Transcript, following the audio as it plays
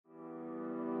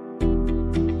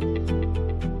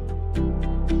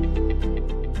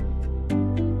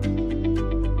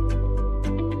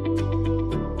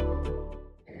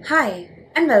Hi,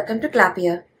 and welcome to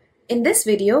Clappia. In this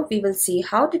video, we will see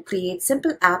how to create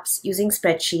simple apps using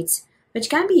spreadsheets, which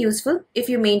can be useful if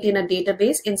you maintain a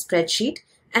database in Spreadsheet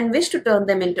and wish to turn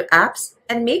them into apps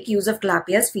and make use of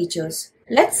Clappia's features.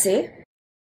 Let's say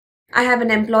I have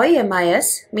an employee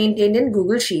MIS maintained in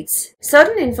Google Sheets.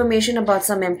 Certain information about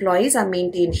some employees are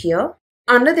maintained here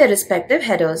under their respective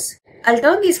headers. I'll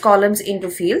turn these columns into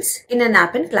fields in an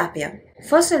app in Clappia.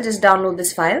 First, I'll just download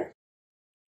this file.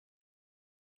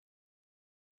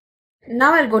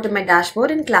 Now I'll go to my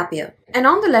dashboard in Clappia, and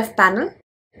on the left panel,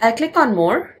 I'll click on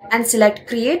More and select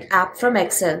Create App from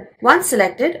Excel. Once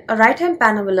selected, a right-hand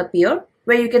panel will appear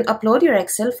where you can upload your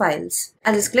Excel files.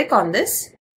 I'll just click on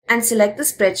this and select the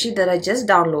spreadsheet that I just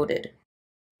downloaded.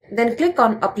 Then click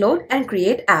on Upload and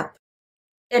Create App.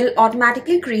 It'll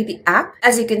automatically create the app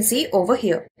as you can see over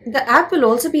here. The app will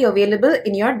also be available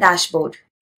in your dashboard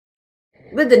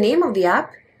with the name of the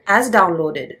app as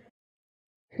downloaded.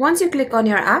 Once you click on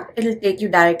your app, it'll take you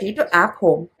directly to App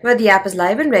Home, where the app is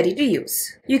live and ready to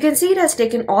use. You can see it has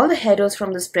taken all the headers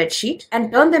from the spreadsheet and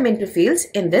turned them into fields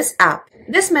in this app.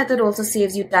 This method also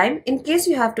saves you time in case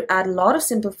you have to add a lot of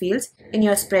simple fields in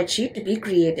your spreadsheet to be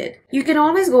created. You can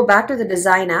always go back to the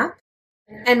Design app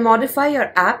and modify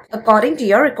your app according to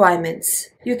your requirements.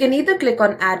 You can either click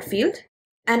on Add Field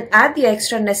and add the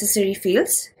extra necessary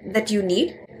fields that you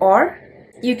need, or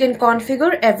you can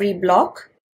configure every block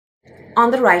on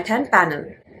the right-hand panel.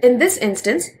 In this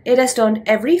instance, it has turned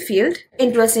every field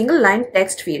into a single line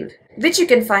text field, which you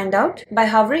can find out by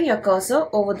hovering your cursor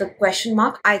over the question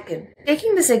mark icon.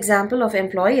 Taking this example of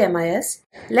employee MIS,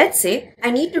 let's say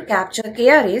I need to capture the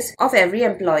KRAs of every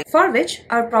employee, for which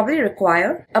I would probably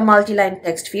require a multi-line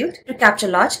text field to capture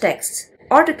large texts,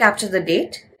 or to capture the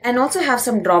date, and also have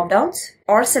some drop-downs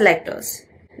or selectors.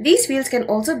 These fields can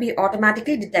also be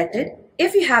automatically detected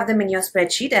if you have them in your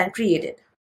spreadsheet and created.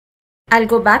 I'll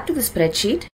go back to the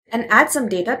spreadsheet and add some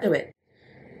data to it.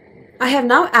 I have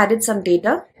now added some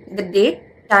data, the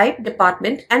date, type,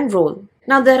 department, and role.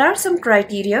 Now there are some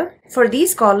criteria for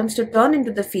these columns to turn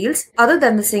into the fields other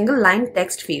than the single line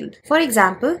text field. For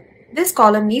example, this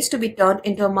column needs to be turned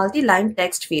into a multi-line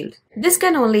text field. This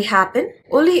can only happen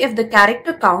if the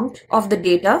character count of the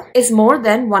data is more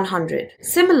than 100.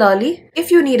 Similarly,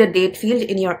 if you need a date field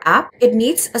in your app, it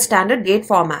needs a standard date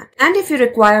format. And if you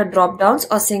require drop-downs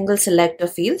or single selector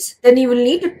fields, then you will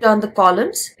need to turn the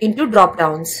columns into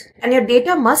drop-downs. And your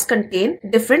data must contain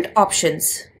different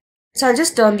options. So I'll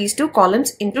just turn these two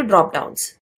columns into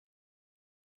drop-downs.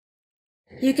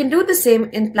 You can do the same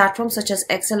in platforms such as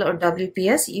Excel or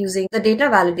WPS using the data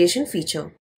validation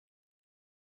feature.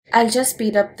 I'll just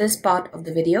speed up this part of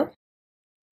the video.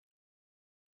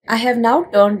 I have now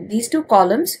turned these two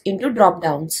columns into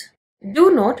drop-downs.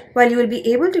 Do note, while you will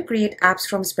be able to create apps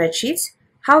from spreadsheets,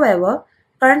 however,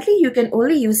 currently you can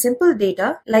only use simple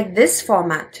data like this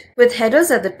format, with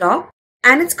headers at the top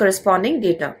and its corresponding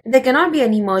data. There cannot be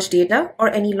any merged data or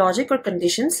any logic or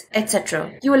conditions,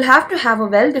 etc. You will have to have a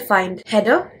well-defined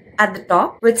header at the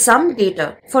top with some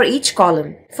data for each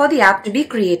column for the app to be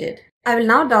created. I will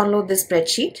now download this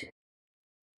spreadsheet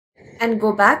and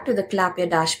go back to the Clappia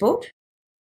dashboard.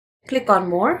 Click on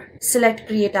More, select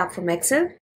Create App from Excel,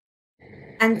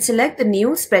 and select the new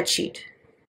spreadsheet.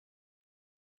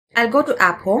 I'll go to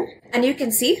App Home, and you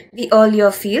can see the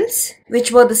earlier fields,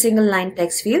 which were the single line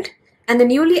text field, and the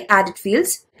newly added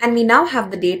fields, and we now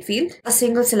have the date field, a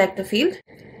single selector field,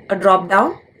 a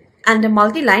drop-down, and a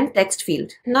multi-line text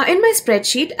field. Now in my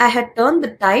spreadsheet, I had turned the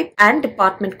type and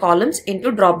department columns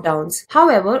into drop-downs.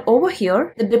 However, over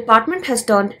here, the department has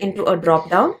turned into a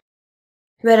drop-down,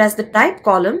 whereas the type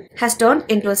column has turned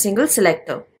into a single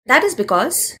selector. That is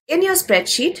because in your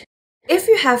spreadsheet, if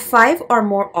you have 5 or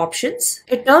more options,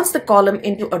 it turns the column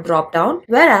into a drop-down,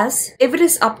 whereas if it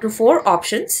is up to 4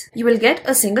 options, you will get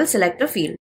a single selector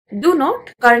field. Do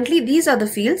note, currently these are the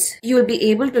fields you will be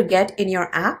able to get in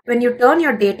your app when you turn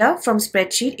your data from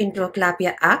spreadsheet into a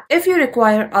Clappia app. If you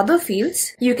require other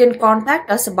fields, you can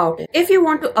contact us about it. If you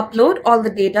want to upload all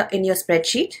the data in your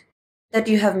spreadsheet that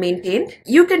you have maintained,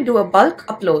 you can do a bulk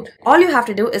upload. All you have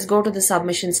to do is go to the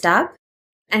Submissions tab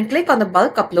and click on the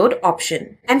bulk upload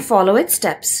option and follow its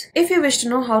steps. If you wish to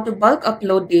know how to bulk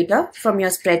upload data from your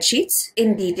spreadsheets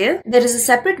in detail, there is a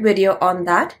separate video on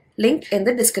that linked in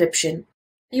the description.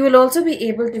 You will also be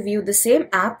able to view the same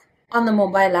app on the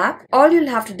mobile app. All you'll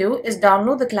have to do is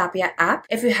download the Clappia app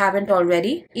if you haven't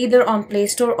already, either on Play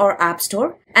Store or App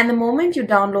Store, and the moment you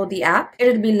download the app, it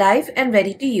will be live and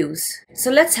ready to use.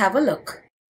 So let's have a look.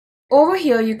 Over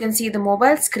here, you can see the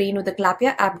mobile screen with the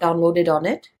Clappia app downloaded on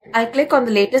it. I'll click on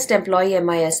the latest employee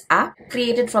MIS app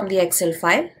created from the Excel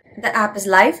file. The app is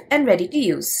live and ready to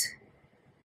use.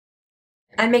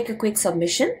 I'll make a quick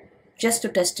submission just to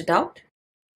test it out.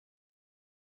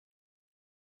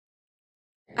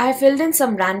 I filled in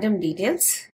some random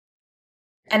details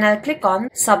and I'll click on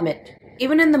Submit.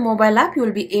 Even in the mobile app, you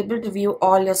will be able to view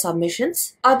all your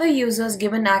submissions. Other users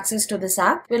given access to this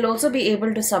app will also be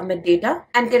able to submit data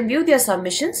and can view their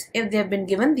submissions if they have been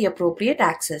given the appropriate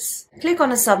access. Click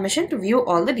on a submission to view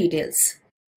all the details.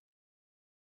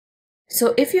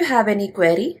 So if you have any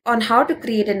query on how to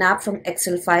create an app from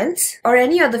Excel files or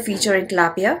any other feature in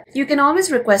Clappia, you can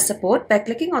always request support by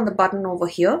clicking on the button over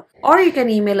here, or you can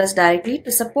email us directly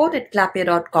to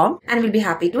support@clappia.com and we'll be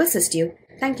happy to assist you.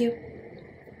 Thank you.